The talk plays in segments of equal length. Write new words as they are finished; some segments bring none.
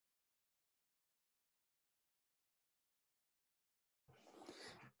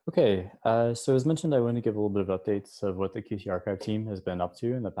Okay, so as mentioned, I want to give a little bit of updates of what the QC Archive team has been up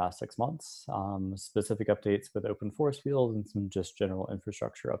to in the past 6 months, specific updates with open force field and some just general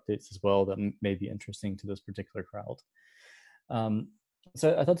infrastructure updates as well that may be interesting to this particular crowd. Um,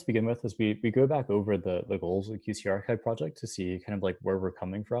 so I thought to begin with, as we go back over the goals of the QC Archive project to see kind of like where we're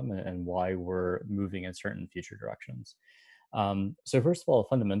coming from and why we're moving in certain future directions. So first of all,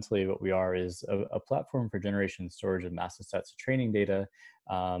 fundamentally, what we are is a platform for generation storage of massive sets of training data,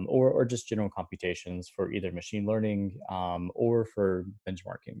 or just general computations for either machine learning or for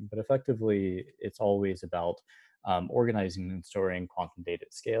benchmarking. But effectively, it's always about organizing and storing quantum data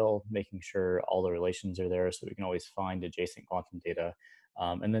at scale, making sure all the relations are there so we can always find adjacent quantum data,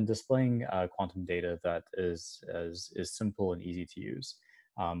 and then displaying quantum data that is simple and easy to use.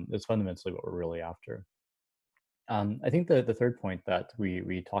 That's fundamentally what we're really after. I think the third point that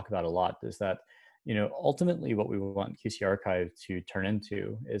we talk about a lot is that ultimately what we want QC Archive to turn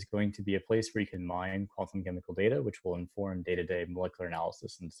into is going to be a place where you can mine quantum chemical data, which will inform day-to-day molecular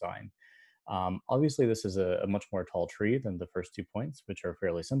analysis and design. Obviously, this is a much more tall tree than the first 2 points, which are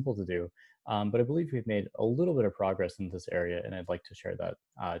fairly simple to do. But I believe we've made a little bit of progress in this area, and I'd like to share that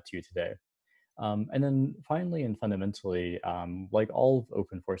to you today. And then finally and fundamentally, like all of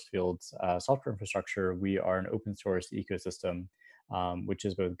open force fields, software infrastructure, we are an open source ecosystem, which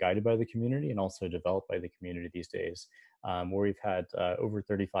is both guided by the community and also developed by the community these days, where we've had over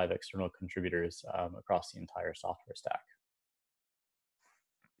 35 external contributors across the entire software stack.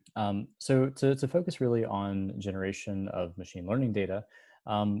 So to focus really on generation of machine learning data,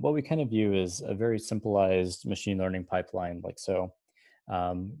 what we kind of view is a very simplified machine learning pipeline like so.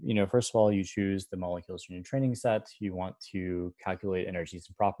 First of all, you choose the molecules in your training set. You want to calculate energies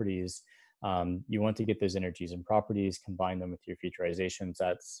and properties. You want to get those energies and properties, combine them with your featureization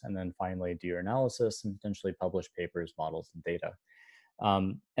sets, and then finally do your analysis and potentially publish papers, models, and data.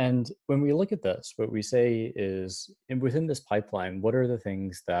 And when we look at this, what we say is, within this pipeline, what are the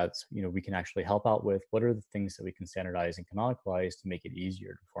things that we can actually help out with? What are the things that we can standardize and canonicalize to make it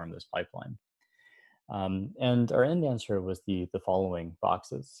easier to form this pipeline? And our end answer was the following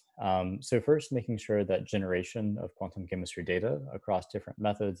boxes. So first, making sure that generation of quantum chemistry data across different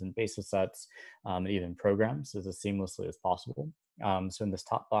methods and basis sets, and even programs, is as seamlessly as possible. So in this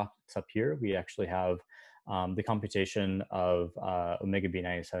top box up here, we actually have the computation of omega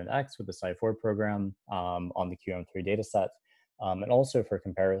B97X with the Psi4 program on the QM3 dataset. And also for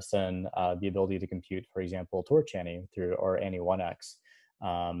comparison, the ability to compute, for example, torch Annie through or Annie1X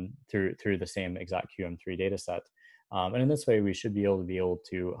through the same exact QM3 dataset. And in this way, we should be able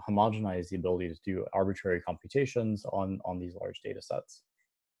to homogenize the ability to do arbitrary computations on these large data sets.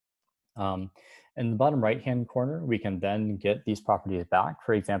 In the bottom right-hand corner, we can then get these properties back,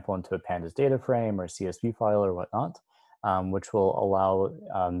 for example, into a pandas data frame or CSV file or whatnot, which will allow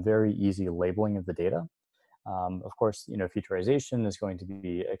very easy labeling of the data. Of course, featureization is going to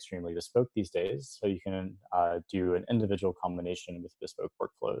be extremely bespoke these days, so you can do an individual combination with bespoke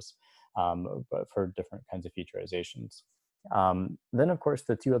workflows, but for different kinds of featureizations. Then, of course,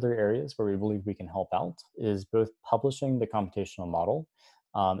 the two other areas where we believe we can help out is both publishing the computational model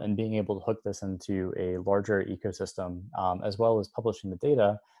and being able to hook this into a larger ecosystem, as well as publishing the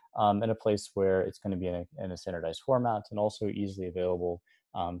data in a place where it's going to be in a standardized format and also easily available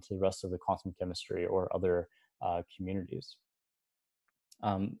to the rest of the quantum chemistry or other communities.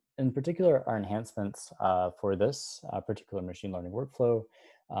 In particular, our enhancements for this particular machine learning workflow.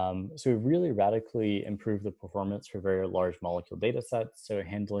 So we've really radically improved the performance for very large molecule data sets. So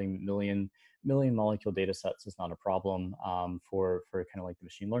handling million molecule data sets is not a problem for kind of like the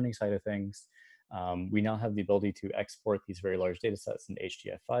machine learning side of things. We now have the ability to export these very large data sets in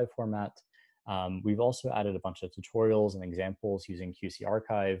HDF5 format. We've also added a bunch of tutorials and examples using QC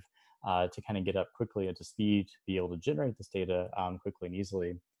Archive to kind of get up quickly into speed, to be able to generate this data quickly and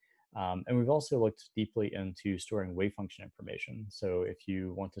easily. And we've also looked deeply into storing wave function information. So if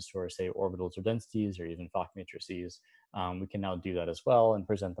you want to store, say, orbitals or densities or even Fock matrices, we can now do that as well and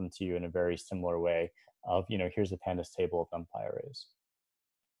present them to you in a very similar way of, here's a pandas table of NumPy arrays.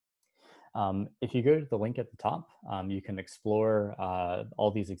 If you go to the link at the top, you can explore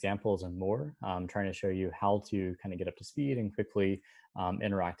all these examples and more, trying to show you how to kind of get up to speed and quickly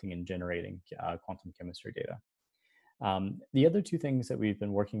interacting and generating quantum chemistry data. The other two things that we've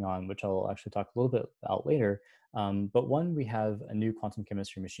been working on, which I'll actually talk a little bit about later, but one, we have a new quantum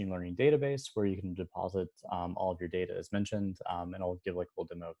chemistry machine learning database where you can deposit all of your data as mentioned, and I'll give like a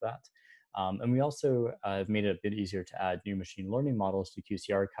little demo of that. And we also have made it a bit easier to add new machine learning models to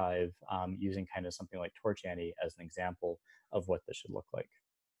QC Archive using kind of something like torch Annie as an example of what this should look like.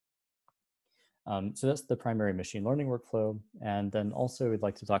 So that's the primary machine learning workflow. And then also we'd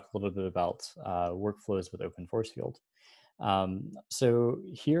like to talk a little bit about workflows with open force field. So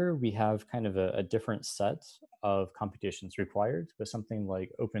here we have kind of a different set of computations required. With something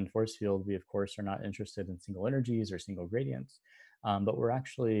like open force field, we of course are not interested in single energies or single gradients, but we're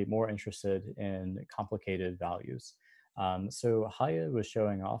actually more interested in complicated values. So Haya was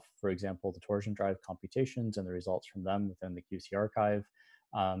showing off, for example, the torsion drive computations and the results from them within the QC archive.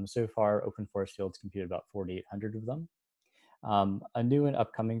 So far, open force fields computed about 4,800 of them. A new and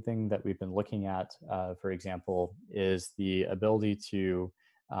upcoming thing that we've been looking at, for example, is the ability to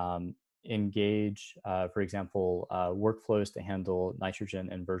engage, for example, workflows to handle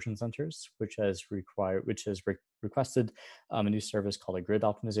nitrogen inversion centers, which has requested a new service called a grid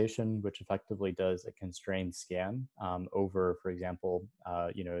optimization, which effectively does a constrained scan over, for example,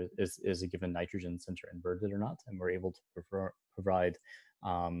 is a given nitrogen center inverted or not, and we're able to provide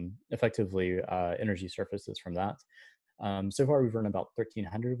effectively energy surfaces from that. So far, we've run about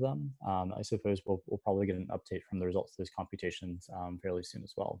 1,300 of them. I suppose we'll probably get an update from the results of those computations fairly soon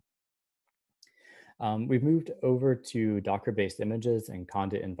as well. We've moved over to Docker-based images and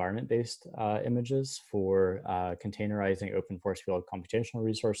Conda environment-based images for containerizing open force field computational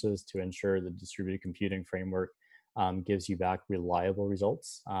resources to ensure the distributed computing framework gives you back reliable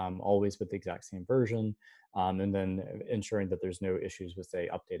results, always with the exact same version, and then ensuring that there's no issues with, say,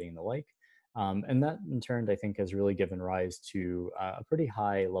 updating and the like. And that, in turn, I think, has really given rise to a pretty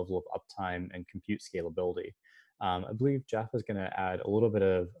high level of uptime and compute scalability. I believe Jeff is going to add a little bit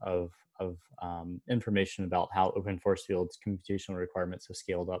of information about how open force fields computational requirements have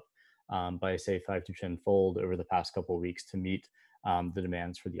scaled up by, say, 5 to 10 fold over the past couple of weeks to meet the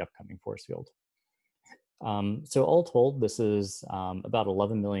demands for the upcoming force field. So all told, this is about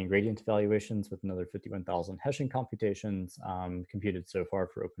 11 million gradient evaluations with another 51,000 hashing computations computed so far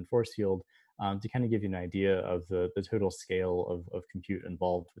for open force field to kind of give you an idea of the total scale of compute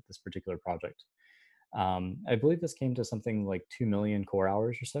involved with this particular project. I believe this came to something like 2 million core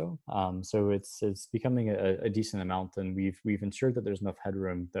hours or so. So it's becoming a decent amount, and we've ensured that there's enough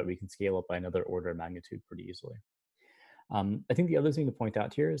headroom that we can scale up by another order of magnitude pretty easily. I think the other thing to point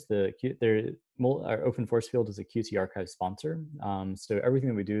out here is our open force field is a QC archive sponsor. So everything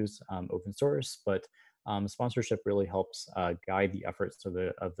that we do is open source, but sponsorship really helps guide the efforts of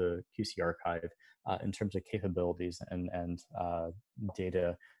the QC archive in terms of capabilities and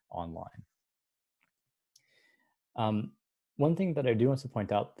data online. One thing that I do want to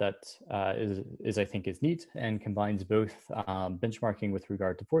point out that is I think is neat and combines both benchmarking with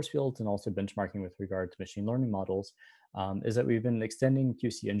regard to force fields and also benchmarking with regard to machine learning models is that we've been extending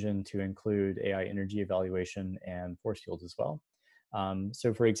QC Engine to include AI energy evaluation and force fields as well.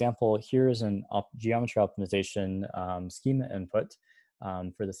 So for example, here's an geometry optimization schema input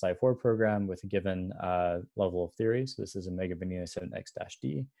for the Sci4 program with a given level of theory. So this is a megabinary set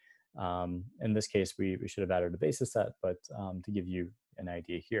X-D. In this case, we should have added a basis set, but to give you an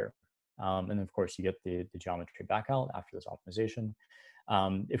idea here. And of course, you get the geometry back out after this optimization.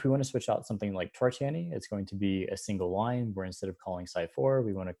 If we want to switch out something like torch-ANI, it's going to be a single line where instead of calling Sci4,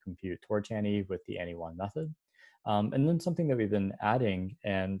 we want to compute torch-ANI with the ANI1 method. And then something that we've been adding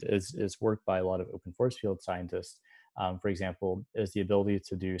and is worked by a lot of open force field scientists, for example, is the ability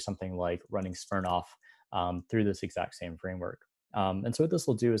to do something like running Smirnoff through this exact same framework. And so what this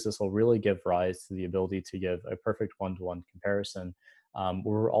will do is this will really give rise to the ability to give a perfect one-to-one comparison.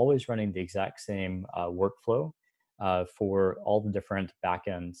 We're always running the exact same workflow for all the different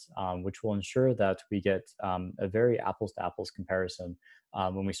backends, which will ensure that we get a very apples-to-apples comparison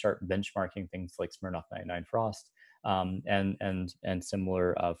when we start benchmarking things like Smirnoff 99 Frost and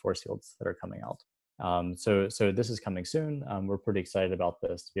similar force fields that are coming out. So this is coming soon. We're pretty excited about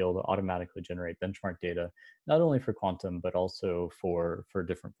this to be able to automatically generate benchmark data, not only for quantum, but also for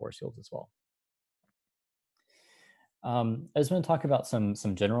different force fields as well. I just want to talk about some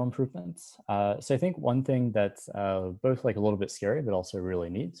general improvements. So I think one thing that's both like a little bit scary, but also really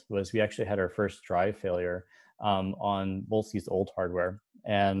neat was we actually had our first drive failure on MolSSI's old hardware.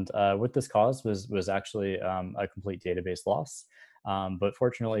 And what this caused was actually a complete database loss. But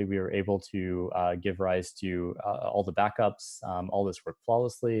fortunately, we were able to give rise to all the backups. All this worked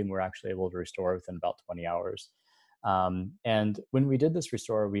flawlessly, and we're actually able to restore within about 20 hours. And when we did this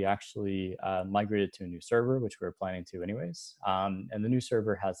restore, we actually migrated to a new server, which we were planning to anyways. And the new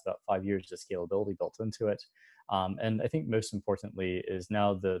server has about 5 years of scalability built into it. And I think most importantly is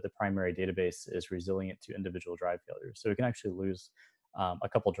now the primary database is resilient to individual drive failures. So we can actually lose a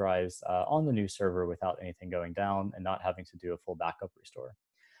couple drives on the new server without anything going down and not having to do a full backup restore.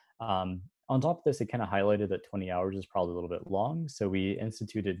 On top of this, it kind of highlighted that 20 hours is probably a little bit long. So we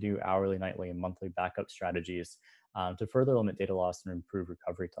instituted new hourly, nightly, and monthly backup strategies to further limit data loss and improve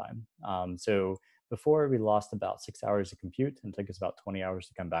recovery time. So before, we lost about 6 hours of compute and it took us about 20 hours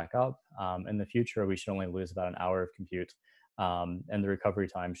to come back up. In the future, we should only lose about an hour of compute, and the recovery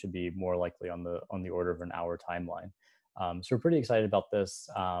time should be more likely on the order of an hour timeline. So we're pretty excited about this.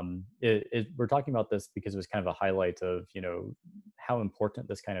 We're talking about this because it was kind of a highlight of how important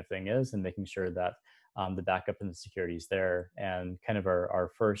this kind of thing is, and making sure that the backup and the security is there. And kind of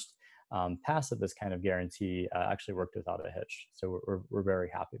our first pass at this kind of guarantee actually worked without a hitch. So we're very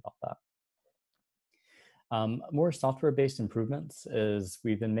happy about that. More software-based improvements is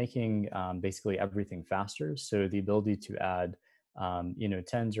we've been making basically everything faster. So the ability to add,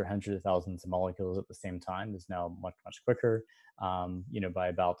 tens or hundreds of thousands of molecules at the same time is now much, much quicker, by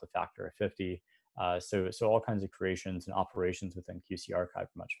about a factor of 50. So all kinds of creations and operations within QC Archive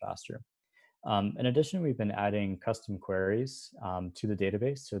are much faster. In addition, we've been adding custom queries to the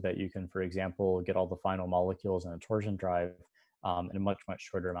database so that you can, for example, get all the final molecules in a torsion drive in a much, much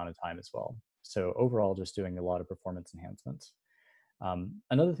shorter amount of time as well. So overall, just doing a lot of performance enhancements.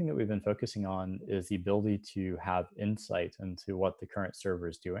 Another thing that we've been focusing on is the ability to have insight into what the current server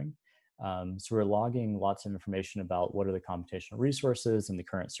is doing. So we're logging lots of information about what are the computational resources and the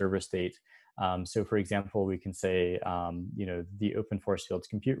current server state. So for example, we can say, the open force field's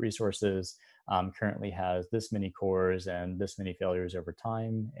compute resources currently has this many cores and this many failures over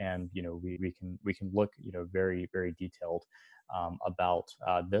time. And, we can look, very, very detailed about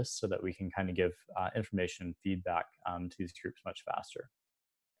this so that we can kind of give information feedback to these groups much faster.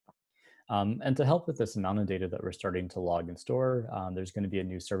 And to help with this amount of data that we're starting to log and store, there's going to be a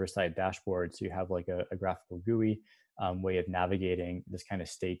new server-side dashboard. So you have like a graphical GUI way of navigating this kind of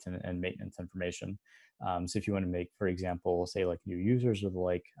state and maintenance information. So if you want to make, for example, say like new users or the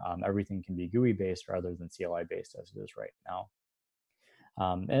like, everything can be GUI-based rather than CLI-based as it is right now.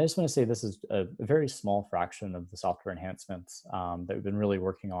 And I just want to say this is a very small fraction of the software enhancements that we've been really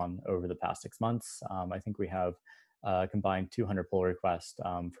working on over the past 6 months. I think we have combined 200 pull requests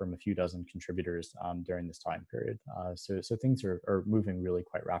from a few dozen contributors during this time period. So things are moving really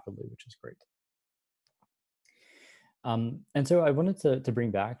quite rapidly, which is great. And so I wanted to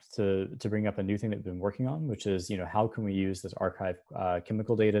bring up a new thing that we've been working on, which is, how can we use this archive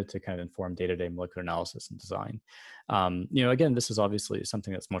chemical data to kind of inform day-to-day molecular analysis and design? Again, this is obviously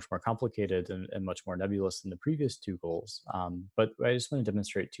something that's much more complicated and much more nebulous than the previous two goals. But I just want to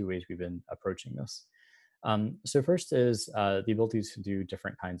demonstrate two ways we've been approaching this. So first is the ability to do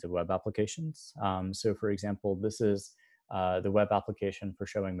different kinds of web applications. So for example, this is the web application for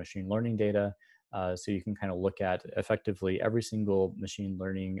showing machine learning data. So you can kind of look at effectively every single machine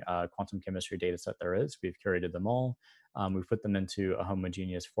learning quantum chemistry data set there is. We've curated them all. We've put them into a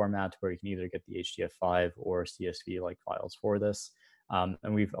homogeneous format where you can either get the HDF5 or CSV-like files for this. And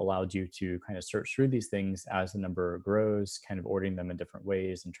we've allowed you to kind of search through these things as the number grows, kind of ordering them in different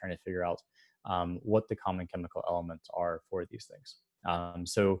ways and trying to figure out what the common chemical elements are for these things.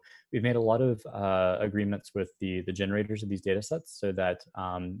 So we've made a lot of agreements with the generators of these data sets so that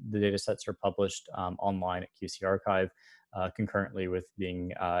the data sets are published online at QC Archive concurrently with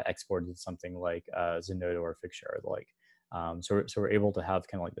being exported to something like Zenodo or Figshare or the like. So we're able to have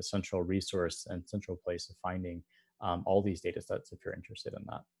kind of like the central resource and central place of finding all these data sets if you're interested in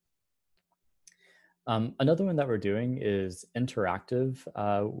that. Another one that we're doing is interactive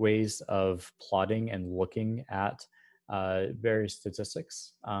ways of plotting and looking at various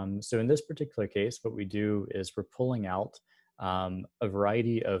statistics. So in this particular case, what we do is we're pulling out a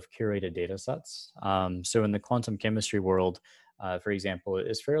variety of curated data sets. So in the quantum chemistry world, for example,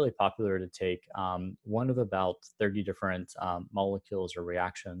 it's fairly popular to take one of about 30 different molecules or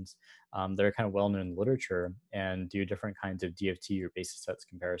reactions that are kind of well known in the literature and do different kinds of DFT or basis sets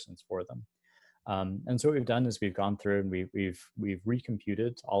comparisons for them. And so what we've done is we've gone through and we've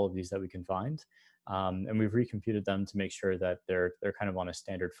recomputed all of these that we can find, and we've recomputed them to make sure that they're kind of on a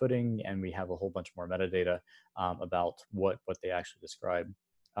standard footing, and we have a whole bunch more metadata about what they actually describe.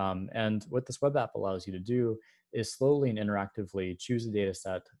 And what this web app allows you to do is slowly and interactively choose a data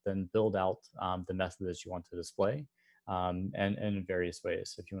set, then build out the method that you want to display, and in various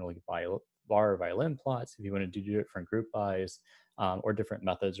ways. So if you want to look at bar or violin plots, if you want to do different group buys, or different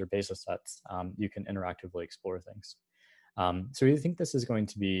methods or basis sets, you can interactively explore things. So we think this is going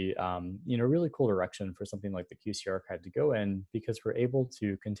to be, really cool direction for something like the QC Archive to go in, because we're able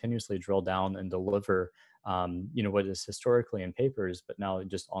to continuously drill down and deliver, what is historically in papers, but now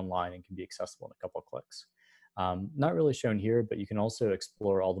just online and can be accessible in a couple of clicks. Not really shown here, but you can also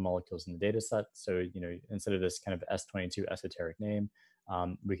explore all the molecules in the data set. So, instead of this kind of S22 esoteric name,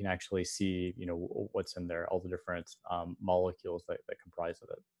 we can actually see, what's in there, all the different molecules that comprise of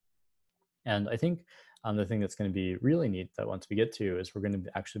it. And I think the thing that's going to be really neat that once we get to is we're going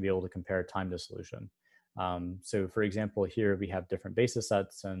to actually be able to compare time to solution. So for example, here we have different basis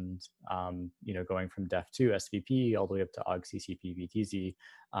sets and, going from def2 SVP all the way up to og CCP VTZ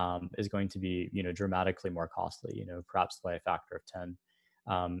is going to be, dramatically more costly, perhaps by a factor of 10.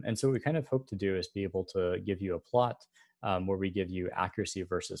 And so what we kind of hope to do is be able to give you a plot where we give you accuracy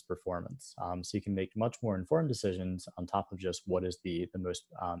versus performance. So you can make much more informed decisions on top of just what is the most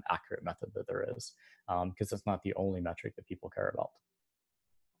accurate method that there is, because that's not the only metric that people care about.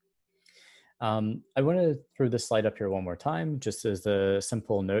 I want to throw this slide up here one more time, just as a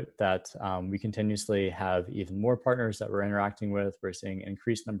simple note that we continuously have even more partners that we're interacting with. We're seeing an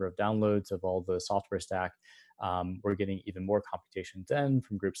increased number of downloads of all the software stack. We're getting even more computations in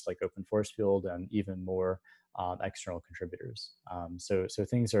from groups like Open Force Field and even more external contributors. So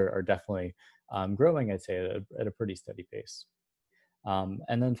things are definitely growing, I'd say, at a pretty steady pace.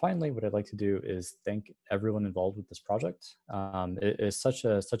 And then finally, what I'd like to do is thank everyone involved with this project. It is such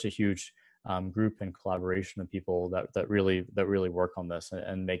a huge group and collaboration of people that really work on this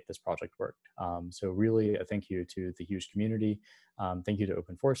and make this project work. So really, a thank you to the huge community. Thank you to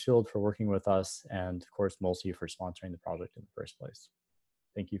Open Force Field for working with us, and of course, MolSSI for sponsoring the project in the first place.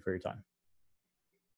 Thank you for your time.